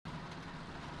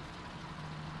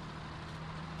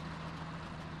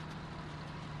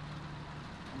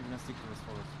stick to this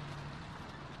forest.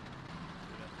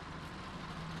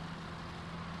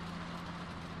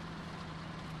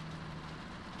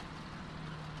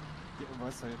 Yeah,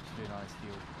 that's actually a nice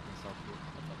heal in South here.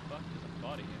 What the fuck? There's a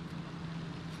body here.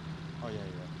 Oh yeah,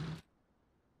 yeah.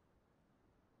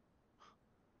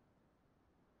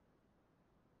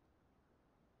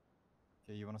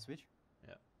 Okay, you wanna switch?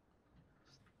 Yeah.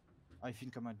 I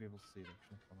think I might be able to see it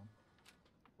actually. Hold on.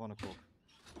 1 o'clock.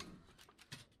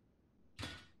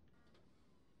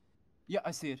 Yeah,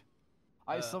 I see it.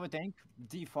 I saw a tank.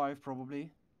 D5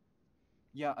 probably.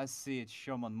 Yeah, I see it.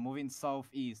 Sherman moving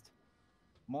southeast.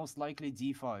 Most likely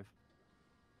D5.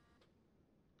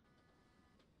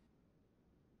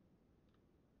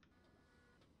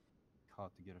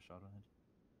 Hard to get a shot on it.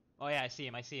 Oh yeah, I see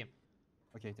him. I see him.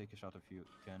 Okay, take a shot if you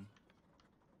can.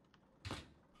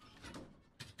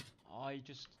 Oh, I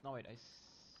just... No, wait,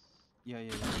 Yeah,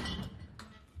 yeah, yeah.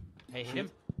 Hey, hit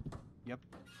him? Yep.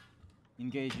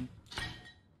 Engaging.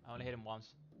 I only hit him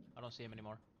once. I don't see him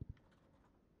anymore.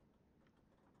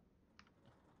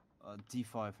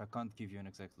 D5, I can't give you an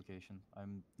exact location.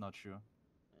 I'm not sure.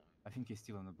 I think he's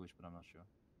still in the bush, but I'm not sure.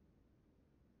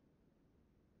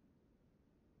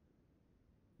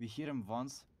 We hit him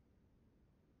once.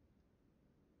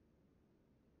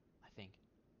 I think.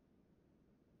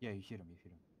 Yeah, you hit him, you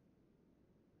hit him.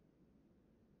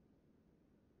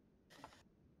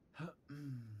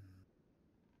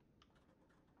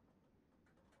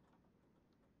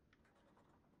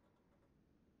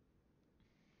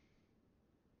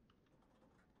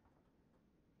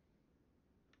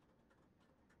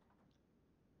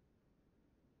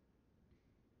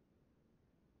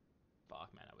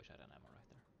 Fuck, man, I wish I had an ammo right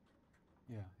there.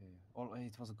 Yeah, yeah, yeah. Oh,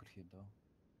 it was a good hit though.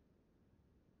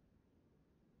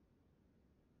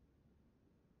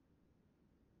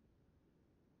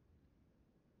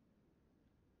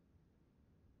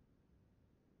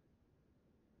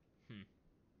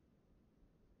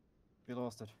 We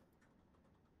lost it.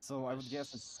 So I would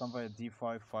guess it's somewhere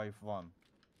D551.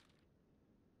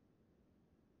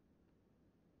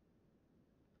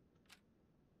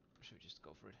 Should we just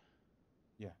go for it?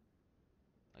 Yeah.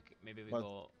 Like, maybe we But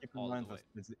go keep in all mind the way.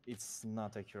 that it's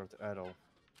not accurate at all.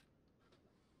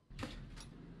 Just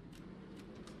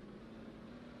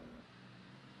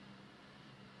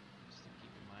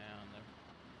keeping my eye on there.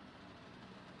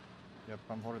 Yep,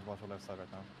 I'm worried about your left side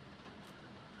right now.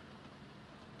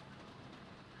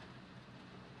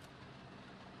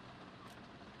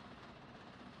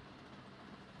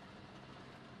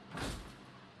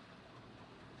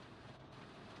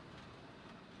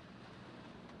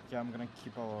 Okay, I'm gonna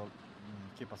keep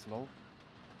us low.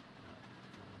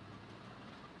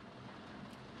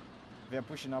 We are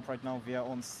pushing up right now. We are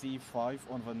on C5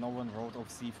 on the northern road of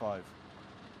C5.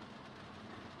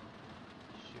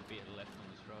 Should be left on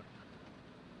this road.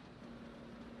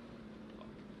 Fuck.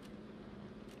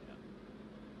 Yeah.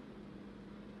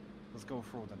 Let's go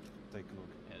through and take a look.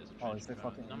 Yeah, there's a Oh, trench is in there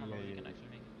front. fucking... No, no, no, yeah, we yeah, can yeah. actually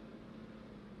make it.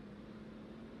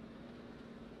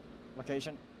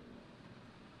 Location.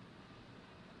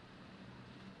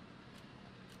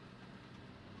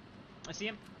 I see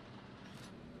him.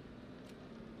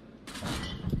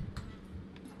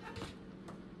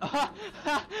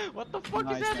 What the fuck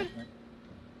Nice, is happening? nice.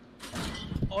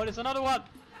 Oh, there's another one.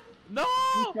 No!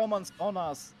 Sherman's on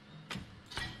us.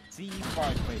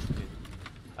 C5 basically.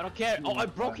 I don't care. Oh, I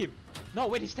broke him. No,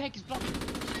 wait, his tank is blocking.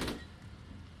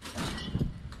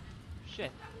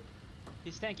 Shit.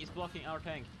 His tank is blocking our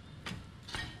tank.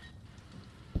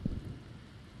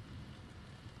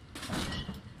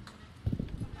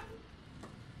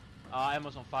 Ah,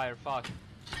 ammo's on fire. Fuck.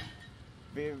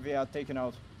 We are taken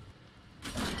out.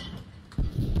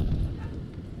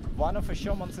 One of the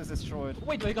Shermans is destroyed.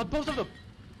 Wait, I got both of them.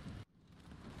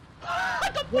 I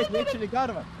got Wait, both we of them. actually got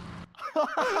him. No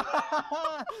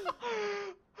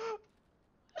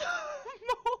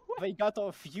way. They got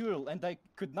off fuel and they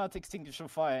could not extinguish the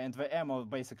fire and the ammo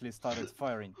basically started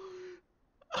firing.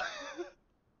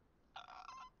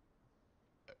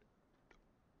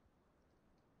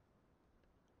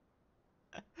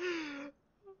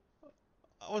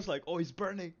 I was like, oh, he's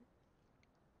burning.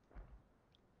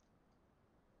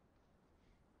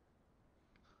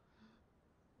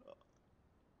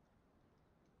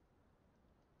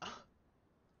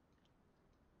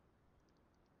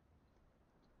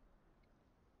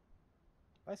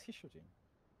 Why is he shooting?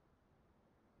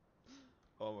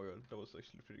 Oh my god, that was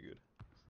actually pretty good.